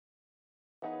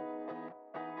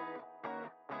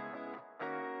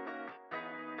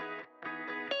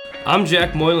I'm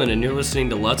Jack Moylan, and you're listening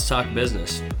to Let's Talk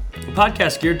Business, a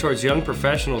podcast geared towards young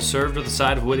professionals served with a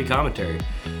side of witty commentary.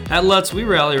 At Let's, we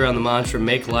rally around the mantra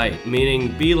make light,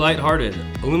 meaning be lighthearted,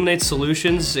 illuminate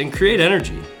solutions, and create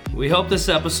energy. We hope this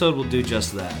episode will do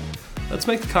just that. Let's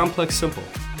make the complex simple.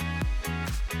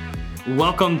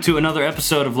 Welcome to another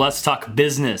episode of Let's Talk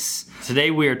Business.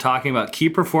 Today we are talking about key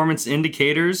performance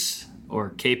indicators, or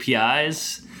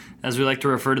KPIs, as we like to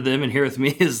refer to them. And here with me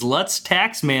is Let's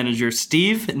Tax Manager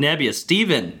Steve Nebbia.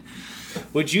 Steven,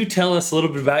 would you tell us a little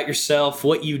bit about yourself,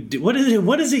 what you do, what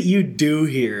is it you do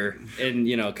here, and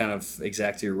kind of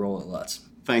exactly your role at Let's?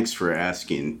 Thanks for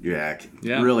asking, Jack.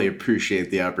 Yeah. Really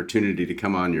appreciate the opportunity to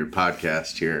come on your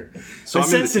podcast here. So I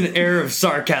sense an air of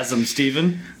sarcasm,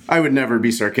 Steven. I would never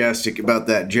be sarcastic about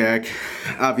that, Jack.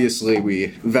 Obviously, we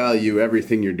value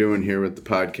everything you're doing here with the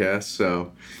podcast,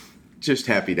 so just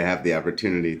happy to have the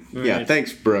opportunity. Right. Yeah,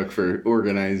 thanks, Brooke, for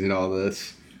organizing all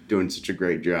this, doing such a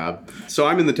great job. So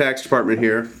I'm in the tax department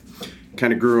here.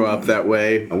 Kind of grew up that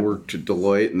way. I worked at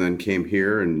Deloitte and then came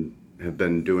here and have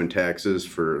been doing taxes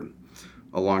for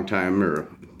a long time, or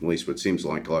at least what seems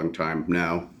like a long time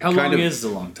now. How long is a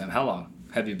long time? How long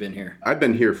have you been here? I've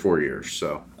been here 4 years,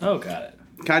 so. Oh, got it.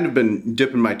 Kind of been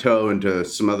dipping my toe into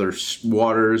some other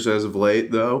waters as of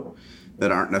late, though,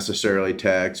 that aren't necessarily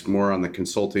tax, more on the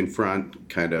consulting front,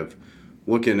 kind of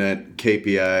looking at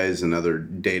KPIs and other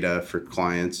data for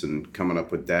clients and coming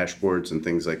up with dashboards and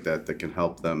things like that that can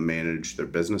help them manage their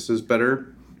businesses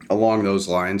better. Along those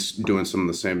lines, doing some of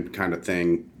the same kind of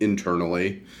thing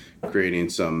internally, creating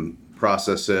some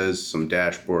processes, some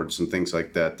dashboards, some things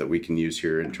like that that we can use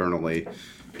here internally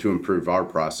to improve our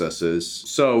processes.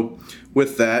 So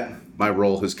with that, my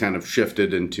role has kind of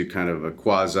shifted into kind of a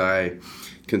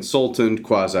quasi-consultant,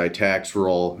 quasi-tax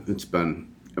role. It's been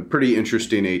a pretty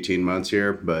interesting 18 months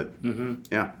here, but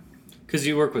yeah. Because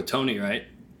you work with Tony, right?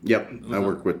 Yep, I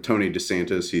work with Tony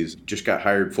DeSantis. He's just got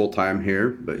hired full-time here,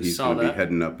 but he's going to be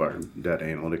heading up our data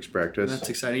analytics practice. That's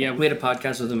exciting. Yeah, we had a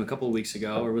podcast with him a couple of weeks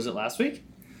ago, or was it last week?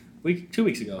 2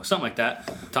 weeks ago, something like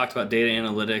that. Talked about data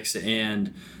analytics,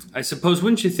 and I suppose,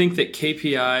 wouldn't you think that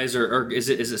KPIs, or is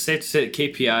it safe to say that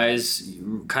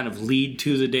KPIs kind of lead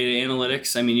to the data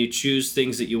analytics? I mean, you choose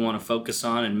things that you want to focus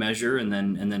on and measure, and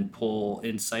then pull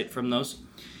insight from those?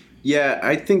 Yeah,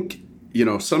 I think,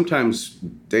 sometimes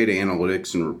data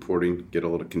analytics and reporting get a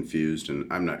little confused, and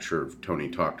I'm not sure if Tony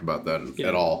talked about that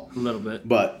at all. A little bit.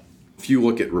 But if you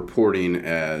look at reporting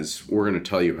as, we're going to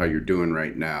tell you how you're doing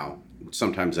right now,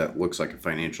 sometimes that looks like a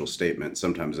financial statement.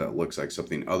 Sometimes that looks like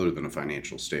something other than a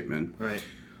financial statement. Right.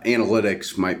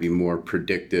 Analytics might be more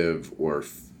predictive or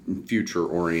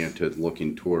future-oriented,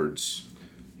 looking towards,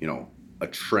 a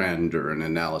trend or an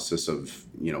analysis of,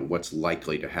 what's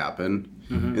likely to happen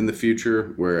in the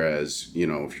future. Whereas,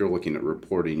 if you're looking at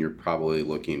reporting, you're probably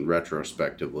looking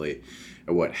retrospectively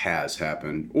at what has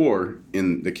happened. Or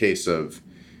in the case of,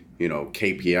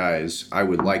 KPIs, I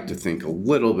would like to think a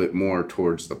little bit more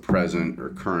towards the present or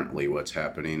currently what's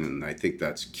happening. And I think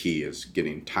that's key, is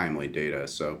getting timely data.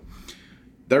 So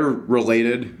they're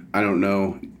related. I don't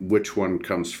know which one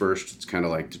comes first. It's kind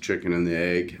of like the chicken and the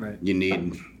egg. Right. You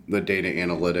need the data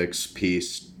analytics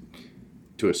piece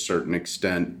to a certain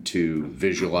extent to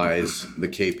visualize the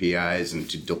KPIs and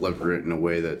to deliver it in a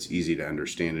way that's easy to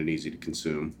understand and easy to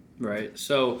consume. Right.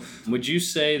 So, would you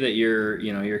say that your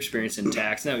experience in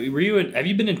tax? Now, have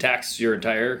you been in tax your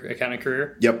entire accounting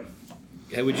career? Yep.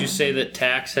 Would you say that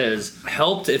tax has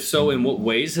helped? If so, in what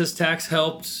ways has tax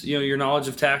helped? Your knowledge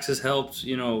of tax has helped.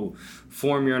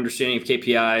 Form your understanding of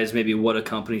KPIs. Maybe what a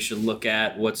company should look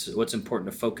at. What's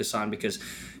important to focus on, because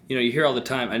you hear all the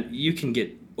time, and you can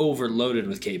get overloaded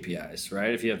with KPIs,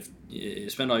 right? If you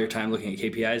spend all your time looking at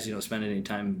KPIs, you don't spend any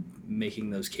time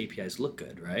making those KPIs look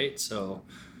good, right? So.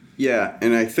 Yeah,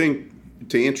 and I think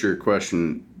to answer your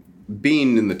question,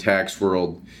 being in the tax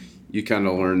world, you kind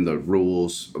of learn the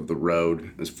rules of the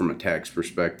road as from a tax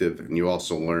perspective, and you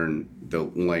also learn the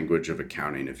language of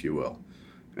accounting, if you will.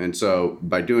 And so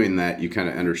by doing that, you kind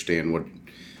of understand what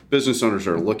business owners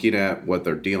are looking at, what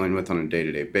they're dealing with on a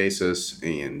day-to-day basis,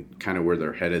 and kind of where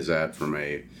their head is at from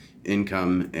a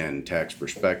income and tax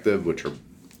perspective, which are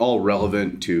all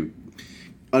relevant to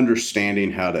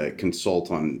understanding how to consult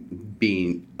on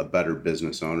being a better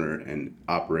business owner and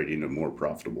operating a more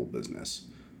profitable business.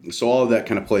 So all of that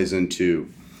kind of plays into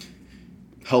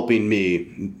helping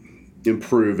me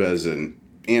improve as an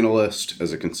analyst,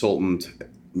 as a consultant,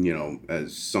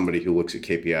 as somebody who looks at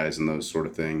KPIs and those sort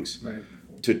of things. Right.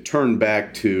 To turn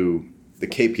back to the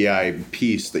KPI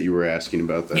piece that you were asking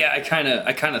about. That. Yeah, I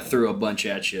kind of threw a bunch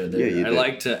at you. Yeah, you I did.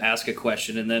 like to ask a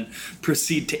question and then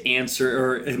proceed to answer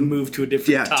or move to a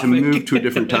different topic. To move to a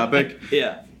different topic.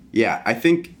 Yeah. Yeah, I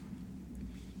think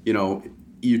You know,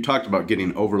 you talked about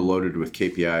getting overloaded with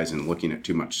KPIs and looking at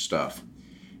too much stuff.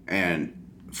 And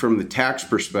from the tax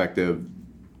perspective,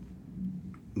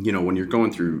 you know, when you're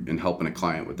going through and helping a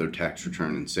client with their tax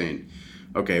return and saying,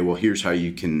 okay, well, here's how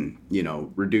you can, you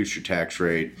know, reduce your tax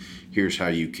rate. Here's how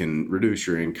you can reduce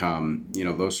your income, you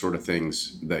know, those sort of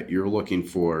things that you're looking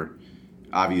for.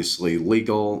 Obviously,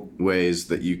 legal ways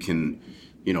that you can,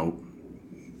 you know,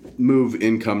 move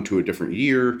income to a different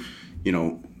year, you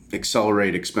know,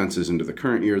 accelerate expenses into the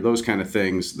current year, those kind of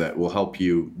things that will help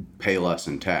you pay less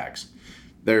in tax.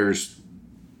 There's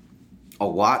a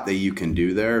lot that you can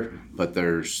do there, but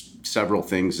there's several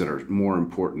things that are more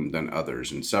important than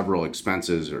others, and several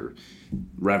expenses or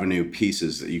revenue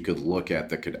pieces that you could look at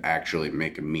that could actually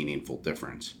make a meaningful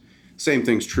difference. Same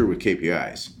thing's true with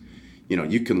KPIs. You know,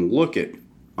 you can look at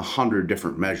 100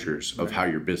 different measures of how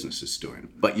your business is doing,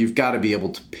 but you've got to be able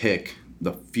to pick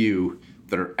the few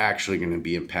that are actually going to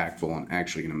be impactful and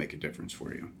actually going to make a difference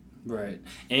for you. Right.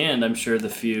 And I'm sure the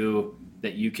few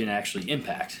that you can actually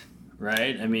impact,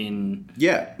 right? I mean...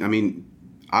 Yeah. I mean,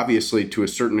 obviously, to a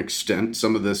certain extent,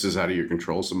 some of this is out of your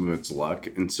control. Some of it's luck.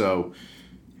 And so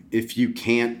if you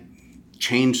can't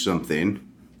change something,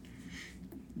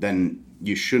 then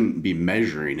you shouldn't be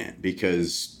measuring it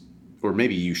because, or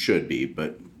maybe you should be,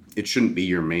 but it shouldn't be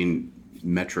your main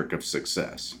metric of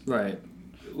success. Right.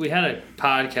 We had a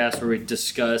podcast where we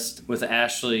discussed with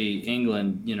Ashley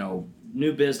England, you know,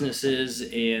 new businesses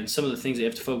and some of the things that you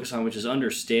have to focus on, which is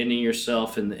understanding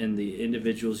yourself and the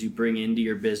individuals you bring into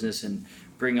your business and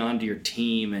bring onto your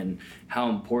team, and how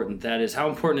important that is. How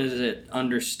important is it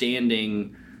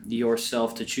understanding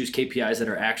yourself to choose KPIs that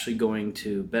are actually going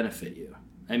to benefit you?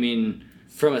 I mean,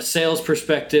 from a sales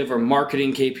perspective or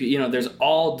marketing KPI, you know, there's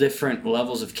all different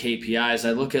levels of KPIs.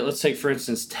 I look at, let's take, for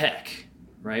instance, tech,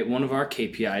 right? One of our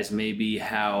KPIs may be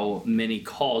how many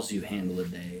calls you handle a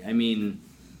day. I mean...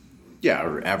 Yeah,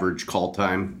 or average call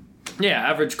time. Yeah,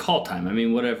 average call time. I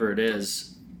mean, whatever it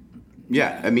is.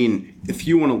 Yeah, I mean, if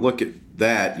you want to look at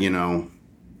that, you know,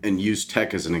 and use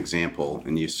tech as an example,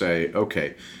 and you say,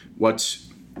 okay, what's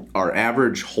our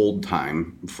average hold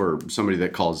time for somebody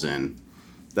that calls in?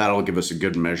 That'll give us a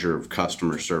good measure of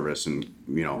customer service and,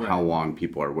 you know, how long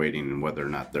people are waiting and whether or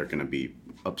not they're going to be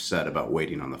upset about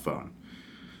waiting on the phone.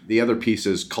 The other piece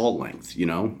is call length. You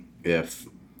know, if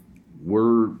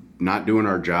we're not doing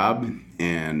our job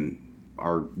and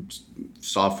our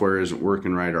software isn't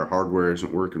working right, our hardware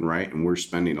isn't working right, and we're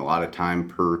spending a lot of time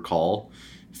per call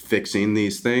fixing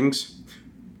these things,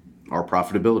 our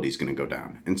profitability is going to go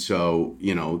down. And so,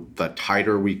 you know, the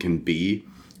tighter we can be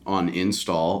on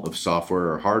install of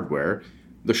software or hardware,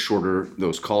 the shorter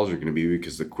those calls are going to be,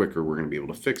 because the quicker we're going to be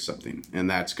able to fix something. And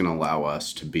that's going to allow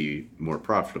us to be more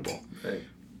profitable. Right.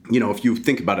 You know, if you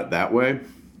think about it that way,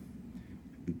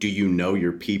 do you know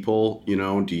your people? You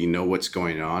know, do you know what's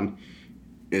going on?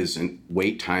 Isn't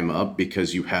wait time up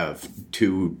because you have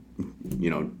 2, you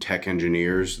know, tech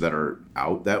engineers that are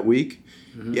out that week?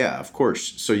 Mm-hmm. Yeah, of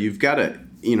course. So you've got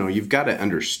to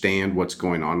understand what's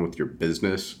going on with your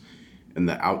business and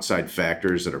the outside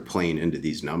factors that are playing into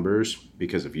these numbers,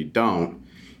 because if you don't,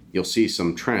 you'll see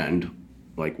some trend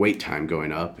like wait time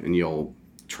going up and you'll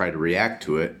try to react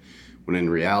to it, when in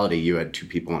reality you had 2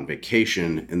 people on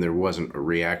vacation and there wasn't a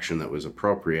reaction that was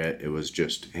appropriate. It was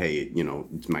just, hey, you know,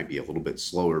 it might be a little bit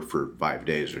slower for 5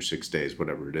 days or 6 days,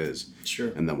 whatever it is. Sure.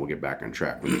 And then we'll get back on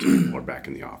track when the people are back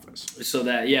in the office. So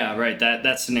that, yeah, right.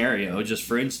 That scenario, just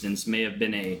for instance, may have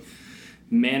been a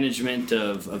management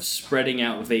of spreading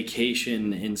out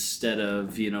vacation instead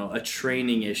of, you know, a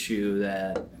training issue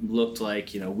that looked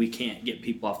like, you know, we can't get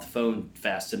people off the phone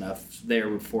fast enough there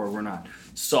before we're not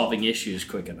solving issues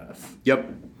quick enough. Yep.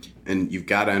 And you've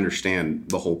got to understand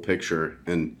the whole picture,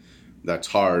 and that's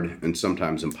hard and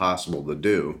sometimes impossible to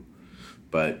do,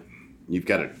 but you've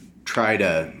got to try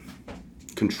to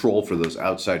control for those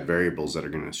outside variables that are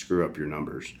going to screw up your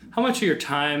numbers. How much of your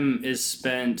time is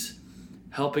spent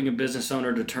helping a business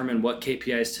owner determine what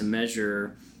KPIs to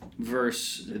measure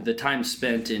versus the time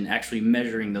spent in actually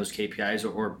measuring those KPIs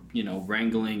or you know,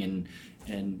 wrangling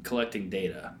and collecting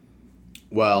data?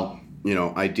 Well, you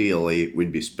know, ideally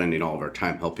we'd be spending all of our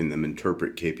time helping them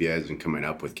interpret KPIs and coming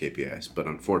up with KPIs, but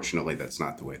unfortunately that's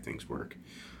not the way things work.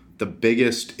 The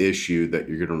biggest issue that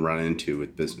you're going to run into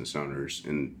with business owners,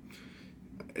 and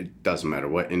it doesn't matter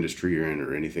what industry you're in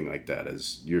or anything like that,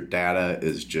 is your data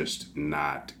is just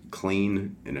not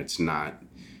clean, and it's not,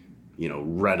 you know,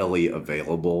 readily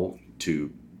available to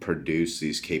produce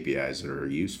these KPIs that are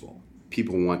useful.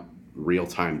 People want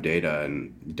real-time data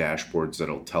and dashboards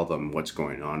that'll tell them what's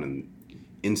going on and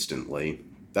instantly.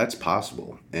 That's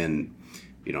possible. And,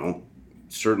 you know,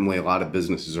 certainly a lot of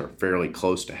businesses are fairly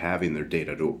close to having their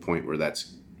data to a point where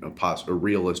that's a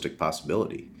realistic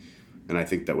possibility. And I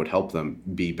think that would help them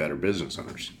be better business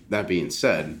owners. That being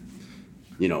said,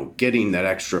 getting that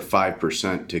extra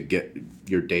 5% to get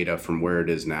your data from where it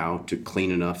is now to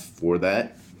clean enough for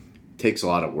that takes a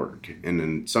lot of work. And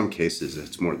in some cases,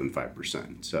 it's more than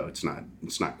 5%. So it's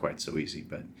not quite so easy.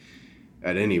 But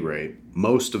at any rate,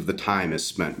 most of the time is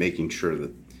spent making sure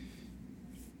that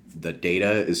the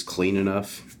data is clean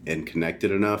enough and connected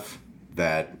enough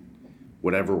that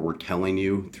whatever we're telling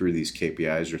you through these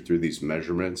KPIs or through these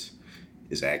measurements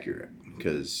is accurate.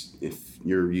 Because if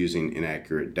you're using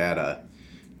inaccurate data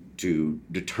to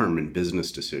determine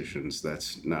business decisions,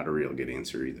 that's not a real good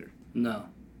answer either. No,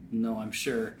 I'm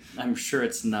sure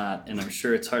it's not, and I'm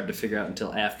sure it's hard to figure out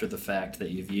until after the fact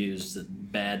that you've used the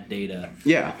bad data.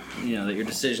 Yeah. That your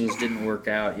decisions didn't work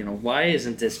out. Why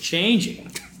isn't this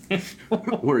changing?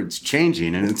 Or it's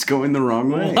changing and it's going the wrong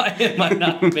way. Why am I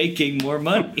not making more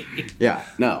money? Yeah,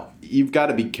 no. You've got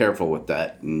to be careful with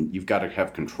that, and you've got to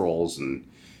have controls, and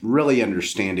really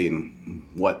understanding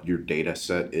what your data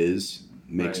set is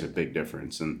makes a big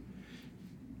difference. And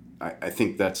I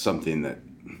think that's something that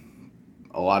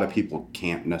a lot of people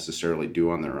can't necessarily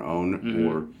do on their own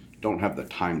or don't have the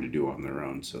time to do on their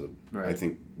own. So I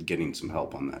think getting some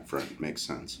help on that front makes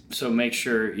sense. So make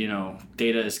sure,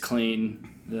 data is clean,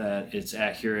 that it's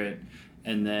accurate,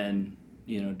 and then,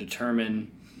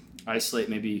 isolate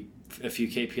maybe a few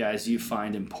KPIs you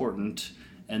find important,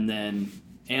 and then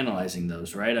analyzing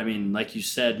those, right? I mean, like you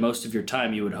said, most of your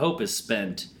time you would hope is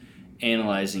spent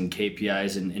analyzing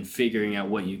KPIs and figuring out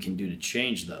what you can do to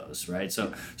change those, right?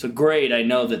 So great, I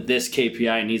know that this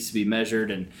KPI needs to be measured,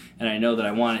 and I know that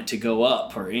I want it to go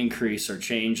up or increase or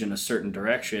change in a certain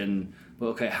direction. But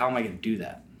okay, how am I going to do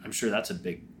that? I'm sure that's a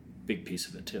big piece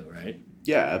of it too, right?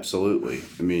 Yeah, absolutely.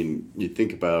 I mean, you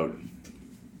think about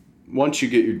once you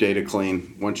get your data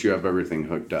clean, once you have everything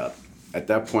hooked up, at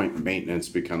that point maintenance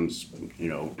becomes,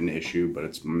 an issue, but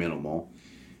it's minimal.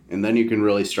 And then you can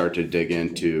really start to dig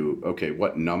into, okay,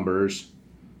 what numbers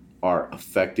are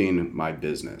affecting my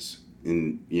business?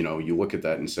 And, you look at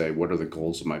that and say, what are the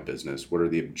goals of my business? What are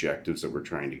the objectives that we're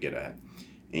trying to get at?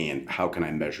 And how can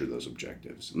I measure those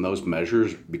objectives? And those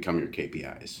measures become your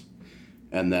KPIs.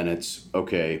 And then it's,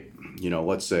 okay,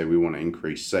 let's say we want to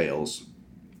increase sales.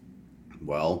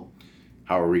 Well,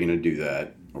 how are we going to do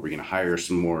that? Are we going to hire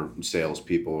some more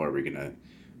salespeople? Are we going to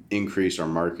increase our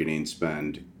marketing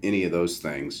spend? Any of those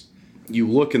things. You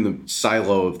look in the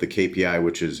silo of the KPI,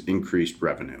 which is increased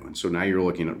revenue. And so now you're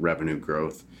looking at revenue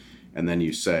growth. And then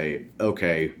you say,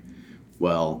 okay,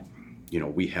 well,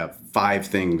 we have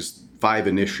 5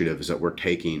 initiatives that we're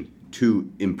taking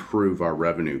to improve our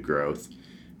revenue growth.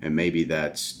 And maybe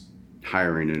that's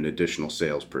hiring an additional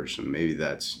salesperson. Maybe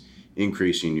that's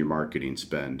increasing your marketing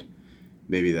spend.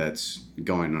 Maybe that's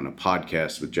going on a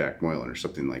podcast with Jack Moylan or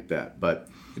something like that. But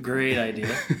great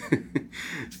idea.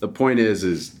 The point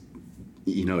is,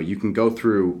 you can go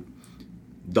through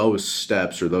those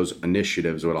steps or those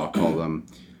initiatives, what I'll call them,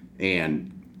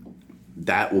 and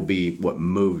that will be what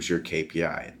moves your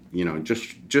KPI.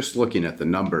 Just looking at the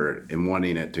number and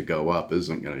wanting it to go up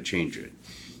isn't going to change it.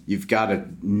 You've got to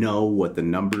know what the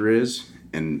number is,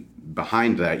 and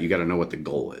behind that, you got to know what the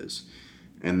goal is.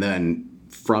 And then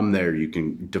from there, you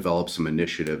can develop some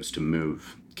initiatives to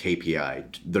move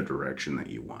KPI to the direction that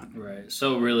you want. Right.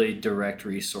 So really direct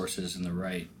resources in the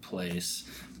right place.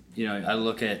 I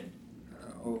look at,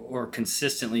 or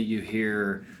consistently you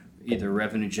hear either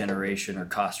revenue generation or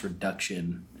cost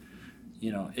reduction.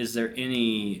 Is there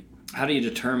how do you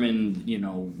determine,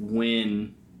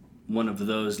 when one of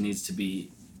those needs to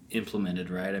be implemented,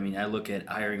 right? I mean, I look at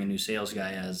hiring a new sales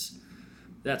guy as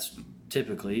that's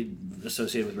typically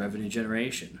associated with revenue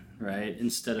generation, right?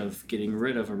 Instead of getting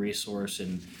rid of a resource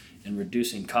and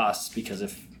reducing costs, because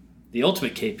if the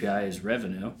ultimate KPI is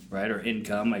revenue, right, or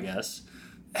income, I guess,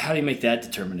 how do you make that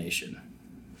determination?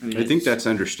 I think that's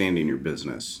understanding your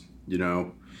business.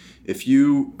 If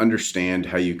you understand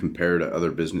how you compare to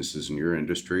other businesses in your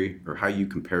industry or how you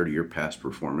compare to your past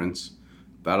performance,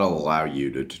 that'll allow you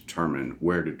to determine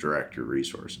where to direct your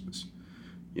resources.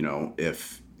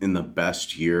 If in the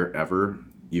best year ever,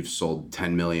 you've sold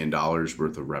 $10 million worth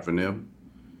of revenue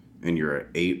and you're at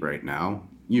 8 right now,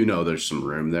 there's some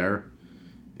room there.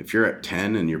 If you're at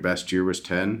 10 and your best year was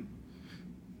 10,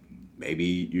 maybe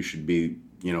you should be,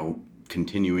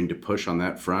 continuing to push on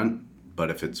that front.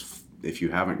 But if you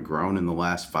haven't grown in the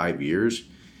last 5 years,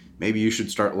 maybe you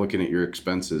should start looking at your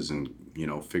expenses and,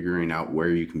 figuring out where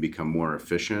you can become more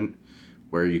efficient,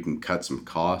 where you can cut some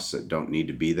costs that don't need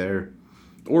to be there.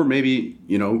 Or maybe,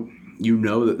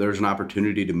 that there's an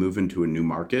opportunity to move into a new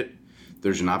market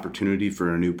there's an opportunity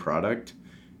for a new product,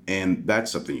 and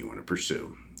that's something you want to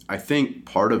pursue. I think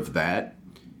part of that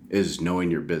is knowing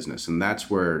your business, and that's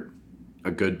where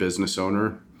a good business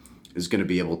owner is going to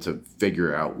be able to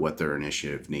figure out what their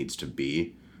initiative needs to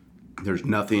be. There's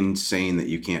nothing saying that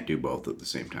you can't do both at the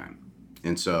same time.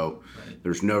 And so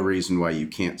there's no reason why you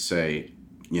can't say,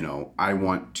 I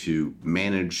want to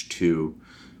manage to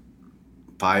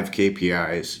 5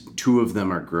 KPIs. 2 of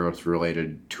them are growth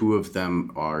related, 2 of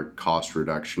them are cost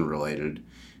reduction related,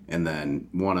 and then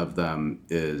 1 of them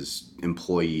is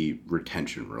employee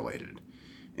retention related.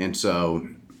 And so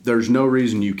there's no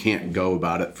reason you can't go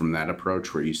about it from that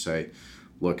approach where you say,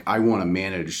 look, I want to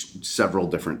manage several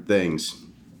different things.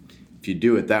 If you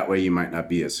do it that way, you might not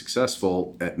be as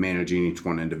successful at managing each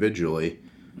one individually.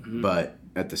 Mm-hmm. But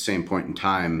at the same point in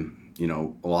time,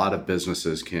 a lot of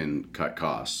businesses can cut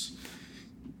costs.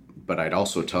 But I'd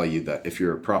also tell you that if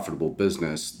you're a profitable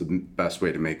business, the best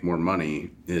way to make more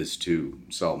money is to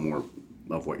sell more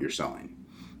of what you're selling.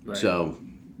 Right. So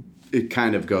it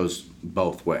kind of goes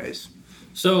both ways.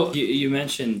 So you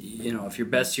mentioned, if your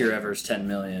best year ever is 10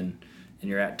 million and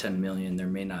you're at 10 million, there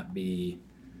may not be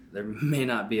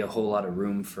a whole lot of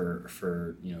room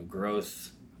for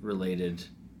growth related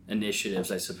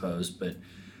initiatives, I suppose. But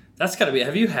that's got to be.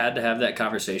 Have you had to have that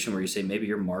conversation where you say maybe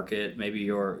your market, maybe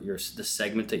the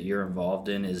segment that you're involved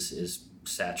in is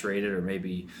saturated, or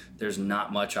maybe there's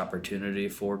not much opportunity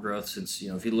for growth? Since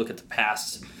if you look at the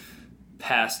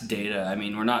past data, I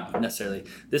mean, we're not necessarily.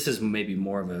 This is maybe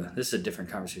this is a different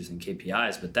conversation than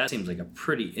KPIs, but that seems like a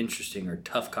pretty interesting or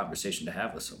tough conversation to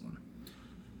have with someone.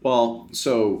 Well,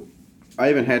 so I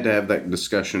haven't had to have that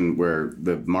discussion where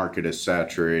the market is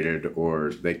saturated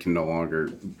or the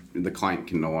client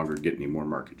can no longer get any more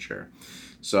market share.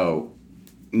 So,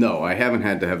 no, I haven't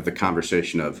had to have the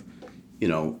conversation of,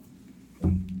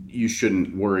 you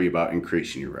shouldn't worry about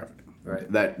increasing your revenue.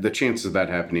 Right. That the chances of that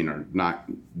happening are not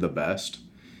the best.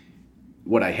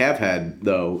 What I have had,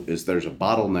 though, is there's a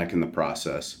bottleneck in the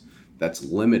process that's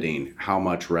limiting how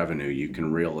much revenue you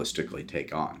can realistically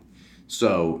take on.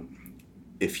 So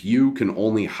if you can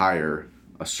only hire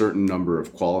a certain number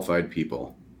of qualified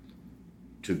people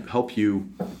to help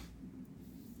you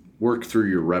work through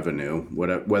your revenue,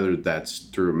 whether that's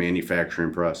through a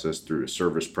manufacturing process, through a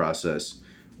service process,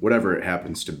 whatever it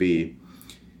happens to be,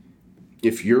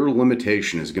 if your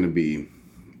limitation is going to be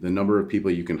the number of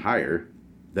people you can hire,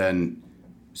 then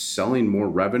selling more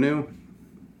revenue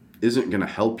isn't going to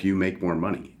help you make more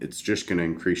money. It's just going to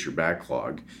increase your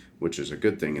backlog, which is a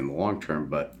good thing in the long term.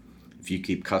 But if you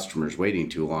keep customers waiting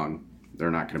too long, they're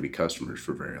not going to be customers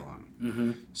for very long.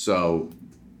 Mm-hmm. So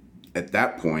at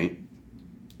that point,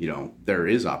 there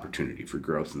is opportunity for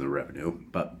growth in the revenue.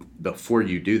 But before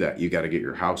you do that, you got to get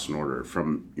your house in order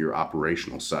from your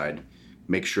operational side.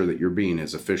 Make sure that you're being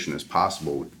as efficient as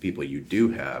possible with the people you do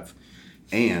have.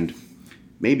 And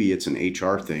maybe it's an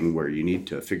HR thing where you need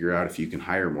to figure out if you can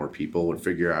hire more people or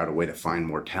figure out a way to find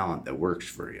more talent that works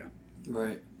for you.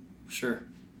 Right. Sure.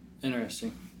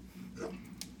 Interesting.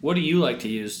 What do you like to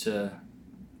use to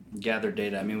gather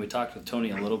data? I mean, we talked with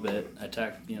Tony a little bit. I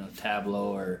talked,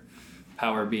 Tableau or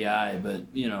Power BI, but,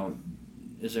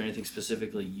 is there anything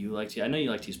specifically you like to? I know you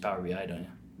like to use Power BI, don't you?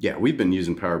 Yeah, we've been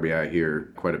using Power BI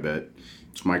here quite a bit.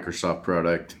 It's a Microsoft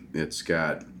product. It's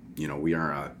got, we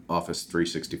are an Office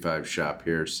 365 shop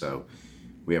here, so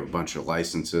we have a bunch of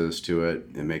licenses to it.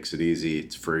 It makes it easy.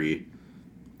 It's free.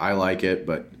 I like it,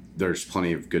 but there's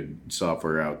plenty of good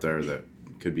software out there that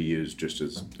could be used just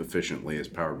as efficiently as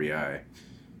Power BI.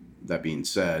 That being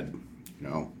said,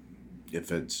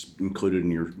 if it's included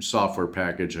in your software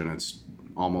package and it's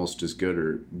almost as good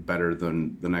or better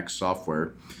than the next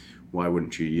software, why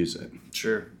wouldn't you use it?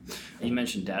 Sure. You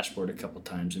mentioned dashboard a couple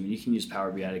times. I mean, you can use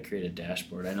Power BI to create a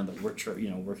dashboard. I know that we're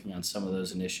working on some of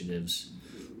those initiatives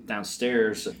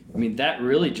downstairs. I mean, that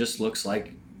really just looks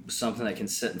like something that can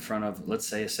sit in front of, let's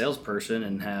say, a salesperson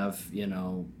and have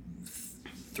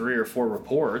 3 or 4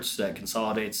 reports that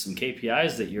consolidates some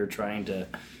KPIs that you're trying to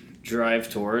drive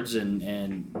towards and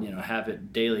have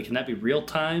it daily. Can that be real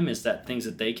time? Is that things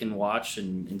that they can watch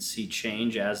and see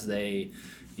change as they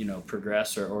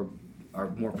progress or are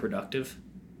more productive?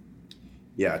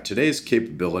 Yeah, today's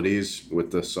capabilities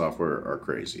with the software are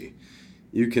crazy.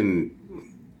 You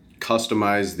can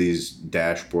customize these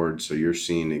dashboards so you're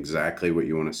seeing exactly what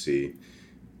you want to see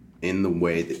in the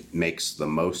way that makes the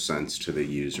most sense to the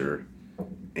user.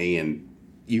 And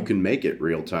you can make it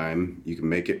real time. You can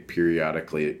make it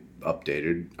periodically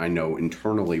updated. I know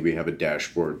internally we have a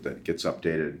dashboard that gets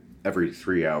updated every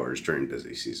 3 hours during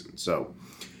busy season. So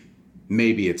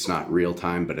maybe it's not real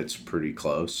time, but it's pretty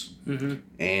close. Mm-hmm.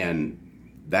 And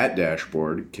that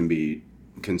dashboard can be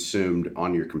consumed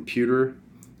on your computer,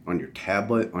 on your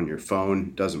tablet, on your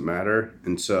phone, doesn't matter.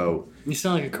 And so... You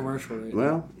sound like a commercial, right?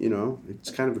 Well,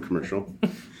 it's kind of a commercial.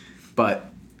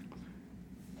 But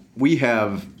we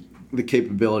have the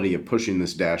capability of pushing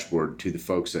this dashboard to the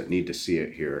folks that need to see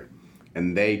it here.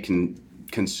 And they can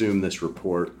consume this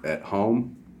report at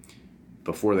home,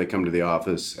 before they come to the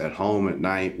office, at home, at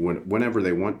night, whenever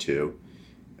they want to,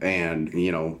 and,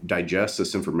 digest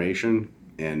this information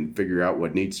and figure out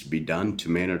what needs to be done to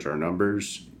manage our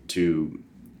numbers to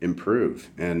improve.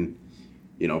 And,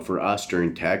 for us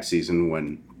during tax season,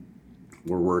 when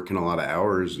we're working a lot of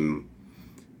hours and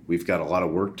we've got a lot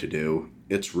of work to do,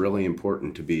 it's really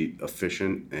important to be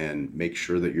efficient and make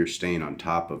sure that you're staying on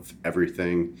top of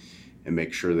everything and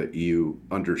make sure that you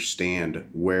understand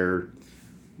where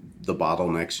the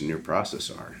bottlenecks in your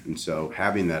process are. And so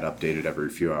having that updated every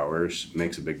few hours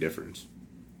makes a big difference.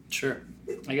 Sure.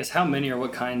 I guess how many or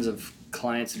what kinds of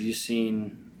clients have you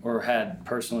seen or had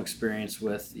personal experience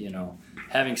with,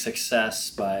 having success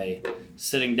by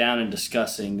sitting down and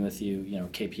discussing with you,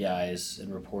 KPIs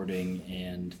and reporting,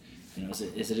 and,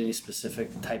 is it any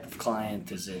specific type of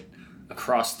client? Is it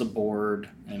across the board?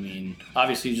 I mean,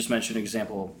 obviously you just mentioned an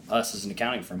example, us as an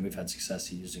accounting firm, we've had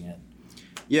success using it.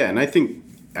 Yeah, and I think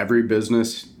every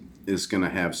business is going to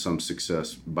have some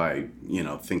success by,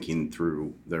 thinking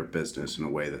through their business in a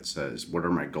way that says, what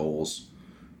are my goals?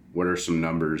 What are some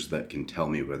numbers that can tell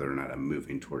me whether or not I'm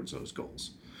moving towards those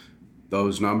goals?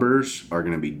 Those numbers are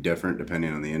going to be different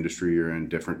depending on the industry you're in,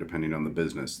 different depending on the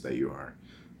business that you are.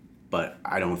 But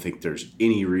I don't think there's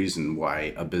any reason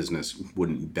why a business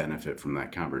wouldn't benefit from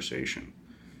that conversation.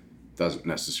 Doesn't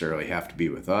necessarily have to be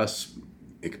with us.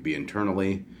 It could be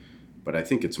internally. But I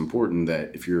think it's important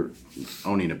that if you're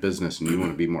owning a business and you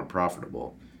want to be more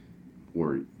profitable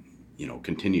or,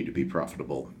 continue to be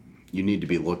profitable, you need to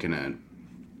be looking at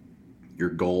your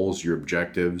goals, your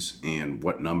objectives, and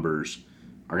what numbers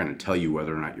are going to tell you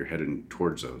whether or not you're heading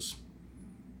towards those.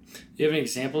 Do you have any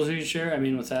examples you can share? I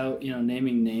mean, without,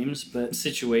 naming names, but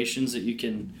situations that you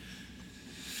can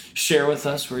share with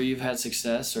us where you've had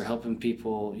success or helping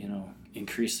people,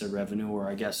 increase their revenue or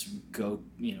I guess go,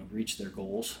 reach their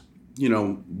goals?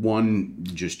 One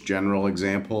just general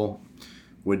example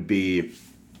would be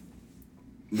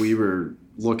we were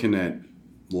looking at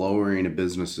lowering a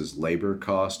business's labor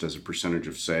cost as a percentage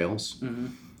of sales,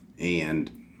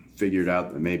 and figured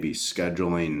out that maybe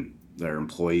scheduling their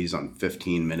employees on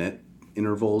 15-minute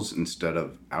intervals instead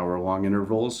of hour-long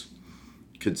intervals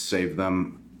could save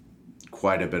them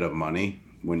quite a bit of money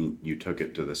when you took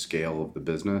it to the scale of the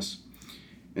business.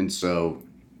 And so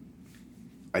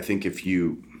I think if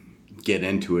you get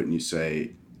into it and you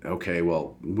say, okay,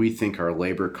 well, we think our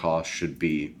labor cost should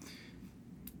be,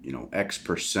 X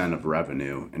percent of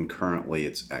revenue, and currently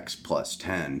it's X plus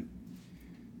 10.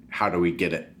 How do we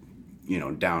get it,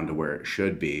 down to where it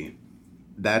should be?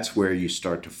 That's where you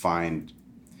start to find,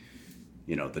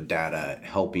 the data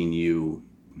helping you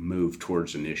move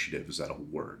towards initiatives that'll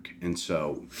work. And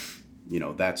so,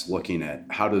 that's looking at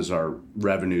how does our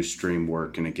revenue stream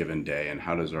work in a given day, and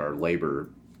how does our labor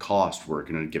cost work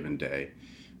in a given day,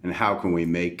 and how can we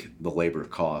make the labor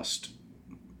cost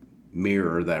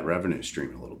mirror that revenue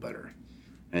stream a little better.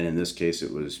 And in this case,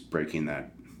 it was breaking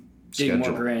that schedule.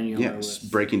 More granular. Yes,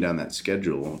 breaking down that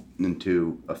schedule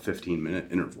into a 15-minute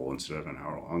interval instead of an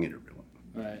hour-long interval.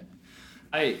 Right.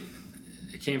 I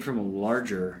came from a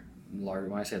larger,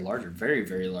 when I say larger, very,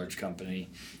 very large company,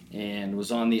 and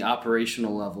was on the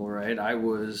operational level, right? I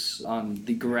was on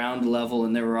the ground level,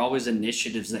 and there were always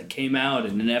initiatives that came out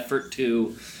in an effort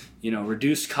to,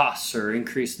 reduce costs or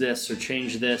increase this or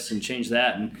change this and change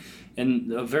that.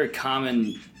 And a very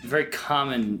common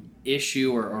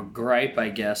issue or gripe, I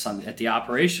guess, at the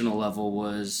operational level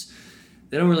was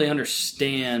they don't really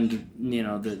understand,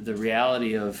 the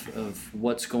reality of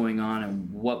what's going on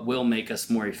and what will make us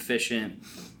more efficient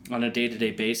on a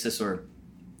day-to-day basis, or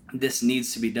this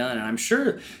needs to be done. And I'm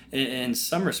sure in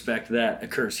some respect that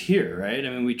occurs here, right? I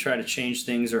mean, we try to change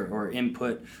things or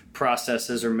input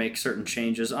processes or make certain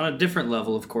changes on a different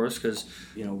level, of course, because,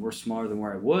 we're smaller than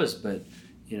where I was. But,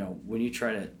 when you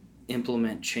try to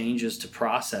implement changes to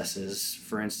processes,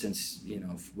 for instance,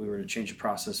 if we were to change a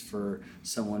process for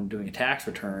someone doing a tax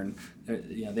return,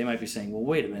 they might be saying, well,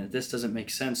 wait a minute, this doesn't make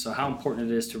sense. So how important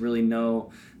it is to really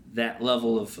know that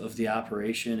level of the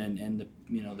operation and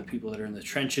the people that are in the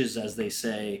trenches, as they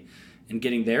say, and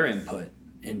getting their input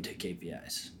into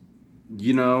KPIs.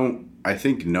 I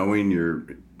think knowing your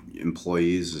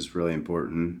employees is really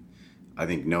important. I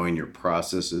think knowing your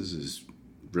processes is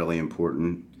really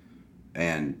important.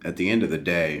 And at the end of the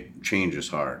day, change is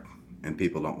hard and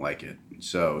people don't like it.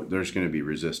 So there's going to be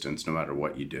resistance no matter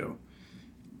what you do.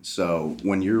 So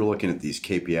when you're looking at these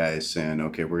KPIs saying,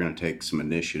 okay, we're going to take some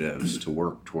initiatives to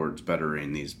work towards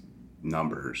bettering these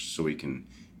numbers so we can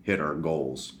hit our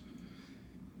goals,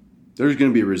 there's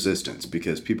going to be resistance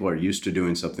because people are used to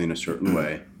doing something a certain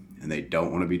way and they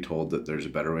don't want to be told that there's a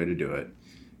better way to do it.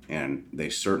 And they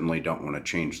certainly don't want to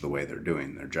change the way they're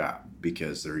doing their job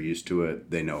because they're used to it,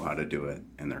 they know how to do it,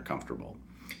 and they're comfortable.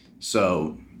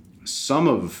 So some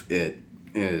of it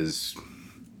is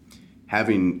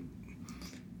having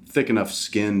thick enough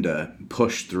skin to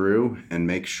push through and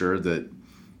make sure that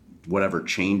whatever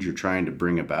change you're trying to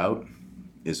bring about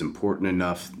is important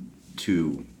enough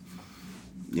to,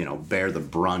 bear the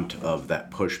brunt of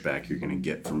that pushback you're going to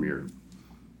get from your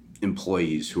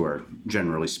employees who are,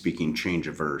 generally speaking, change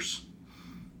averse.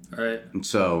 All right. And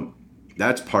so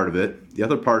that's part of it. The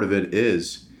other part of it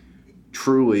is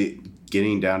truly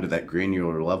getting down to that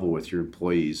granular level with your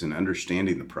employees and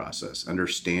understanding the process,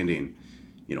 understanding,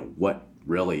 what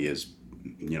really is,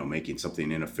 making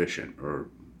something inefficient or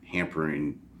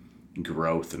hampering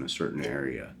growth in a certain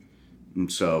area.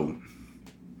 And so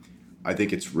I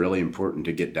think it's really important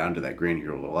to get down to that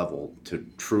granular level to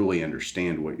truly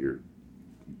understand what your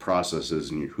process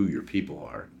is and who your people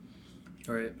are.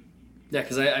 All right. Yeah,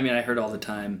 because I heard all the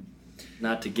time,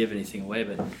 not to give anything away,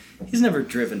 but he's never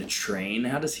driven a train.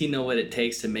 How does he know what it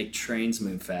takes to make trains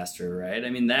move faster, right? I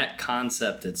mean, that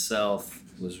concept itself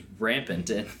was rampant,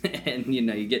 and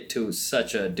you get to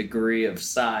such a degree of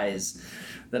size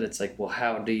that it's like, well,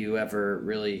 how do you ever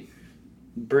really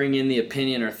bring in the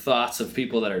opinion or thoughts of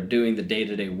people that are doing the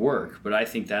day-to-day work? But I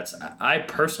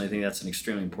personally think that's an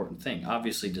extremely important thing.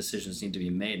 Obviously, decisions need to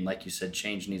be made, and like you said,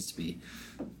 change needs to be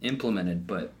implemented,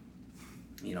 but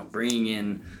bringing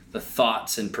in the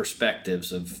thoughts and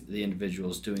perspectives of the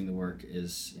individuals doing the work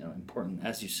is, important.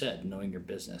 As you said, knowing your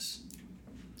business.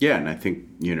 Yeah, and I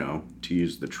think, to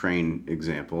use the train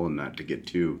example and not to get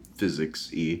too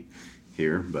physics-y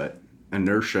here, but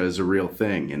inertia is a real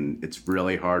thing, and it's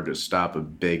really hard to stop a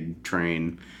big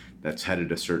train that's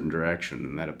headed a certain direction,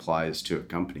 and that applies to a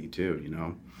company too,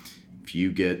 If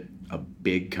you get a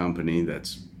big company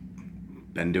that's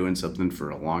been doing something for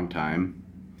a long time,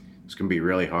 it's going to be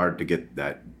really hard to get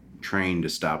that train to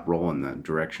stop rolling the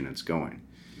direction it's going.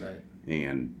 Right.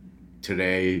 And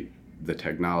today, the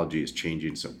technology is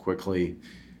changing so quickly.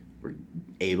 We're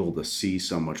able to see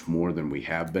so much more than we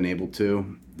have been able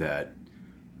to, that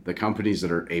the companies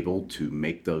that are able to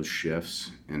make those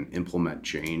shifts and implement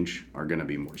change are going to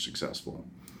be more successful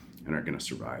and are going to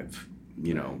survive,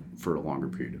 for a longer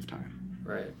period of time.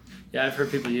 Right. Yeah, I've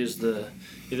heard people use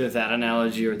either that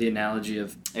analogy or the analogy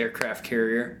of aircraft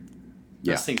carrier.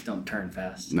 Yeah. Those things don't turn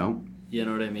fast. No. You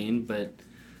know what I mean? But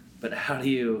how do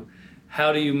you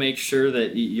make sure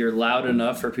that you're loud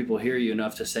enough or people hear you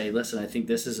enough to say, listen, I think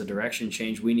this is a direction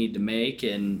change we need to make,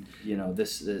 and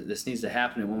this needs to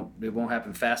happen. It won't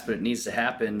happen fast, but it needs to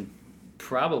happen.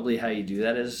 Probably how you do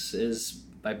that is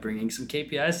by bringing some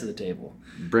KPIs to the table.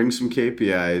 Bring some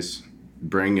KPIs,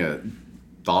 bring a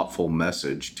thoughtful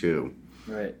message too.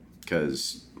 Right.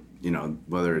 Because,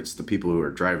 whether it's the people who are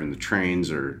driving the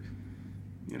trains or,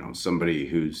 somebody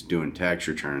who's doing tax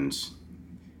returns,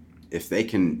 if they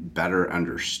can better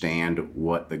understand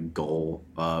what the goal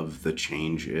of the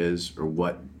change is or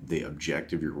what the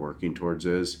objective you're working towards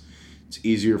is, it's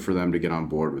easier for them to get on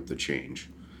board with the change.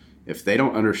 If they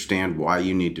don't understand why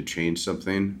you need to change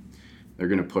something, they're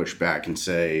going to push back and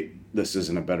say, this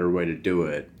isn't a better way to do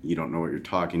it. You don't know what you're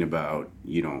talking about.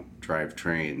 You don't drive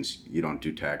trains. You don't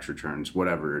do tax returns,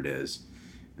 whatever it is.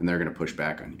 And they're going to push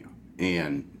back on you.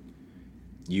 And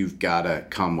you've got to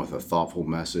come with a thoughtful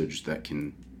message that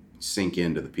can sink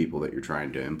into the people that you're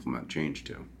trying to implement change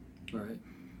to.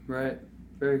 Right.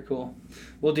 Very cool.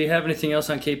 Well, do you have anything else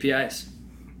on KPIs?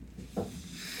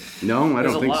 No, I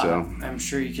don't think so. I'm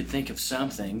sure you could think of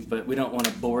something, but we don't want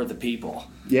to bore the people.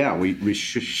 Yeah, we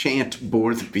shan't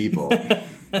bore the people.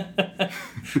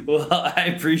 Well,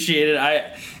 I appreciate it.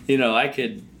 I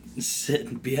could sit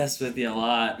and BS with you a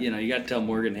lot. You got to tell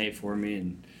Morgan, hey, for me,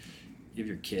 and give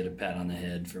your kid a pat on the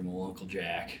head from old Uncle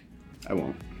Jack. I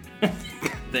won't.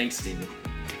 Thanks, Steven.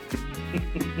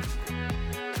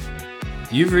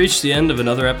 You've reached the end of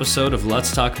another episode of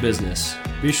Let's Talk Business.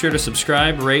 Be sure to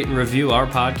subscribe, rate, and review our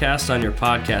podcast on your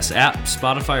podcast app,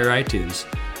 Spotify, or iTunes.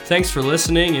 Thanks for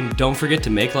listening, and don't forget to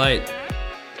make light.